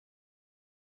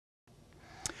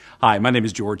Hi, my name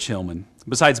is George Hillman.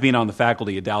 Besides being on the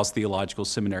faculty at Dallas Theological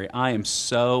Seminary, I am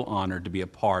so honored to be a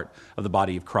part of the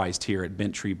body of Christ here at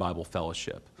Bent Tree Bible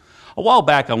Fellowship. A while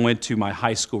back, I went to my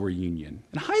high school reunion,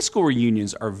 and high school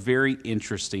reunions are very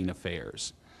interesting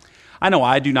affairs. I know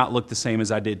I do not look the same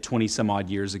as I did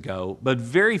 20-some-odd years ago, but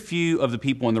very few of the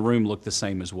people in the room look the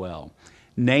same as well.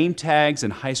 Name tags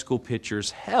and high school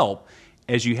pictures help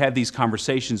as you have these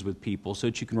conversations with people so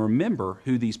that you can remember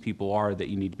who these people are that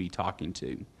you need to be talking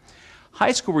to.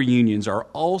 High school reunions are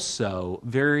also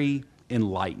very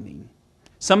enlightening.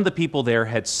 Some of the people there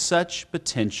had such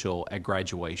potential at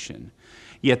graduation,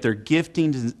 yet their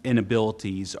giftings and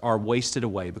abilities are wasted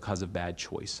away because of bad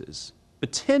choices.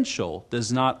 Potential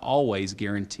does not always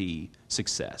guarantee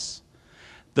success.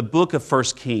 The book of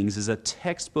 1Kings is a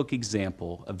textbook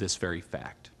example of this very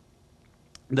fact.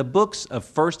 The books of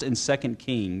 1 and 2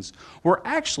 Kings were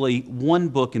actually one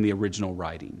book in the original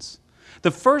writings.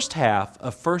 The first half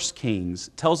of 1 Kings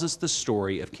tells us the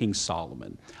story of King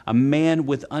Solomon, a man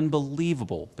with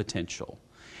unbelievable potential.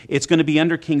 It's going to be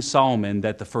under King Solomon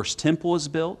that the first temple is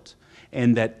built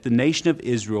and that the nation of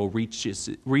Israel reaches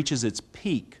its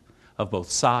peak of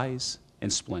both size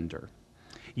and splendor.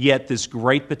 Yet this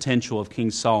great potential of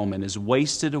King Solomon is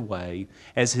wasted away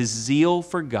as his zeal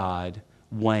for God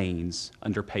wanes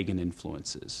under pagan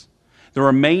influences. The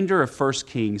remainder of 1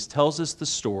 Kings tells us the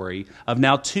story of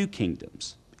now two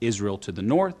kingdoms, Israel to the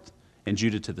north and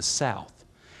Judah to the south,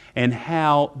 and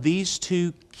how these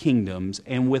two kingdoms,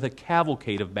 and with a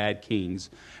cavalcade of bad kings,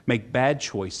 make bad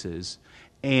choices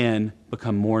and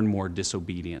become more and more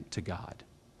disobedient to God.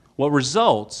 What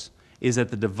results is that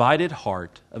the divided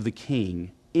heart of the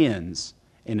king ends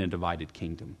in a divided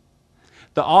kingdom.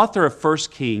 The author of 1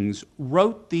 Kings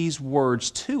wrote these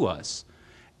words to us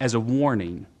as a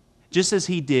warning, just as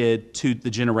he did to the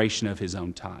generation of his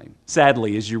own time.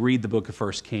 Sadly, as you read the book of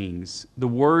 1 Kings, the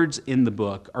words in the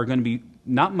book are going to be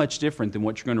not much different than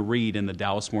what you're going to read in the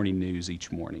Dallas Morning News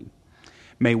each morning.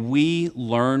 May we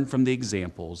learn from the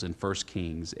examples in 1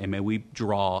 Kings, and may we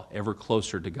draw ever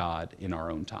closer to God in our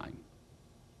own time.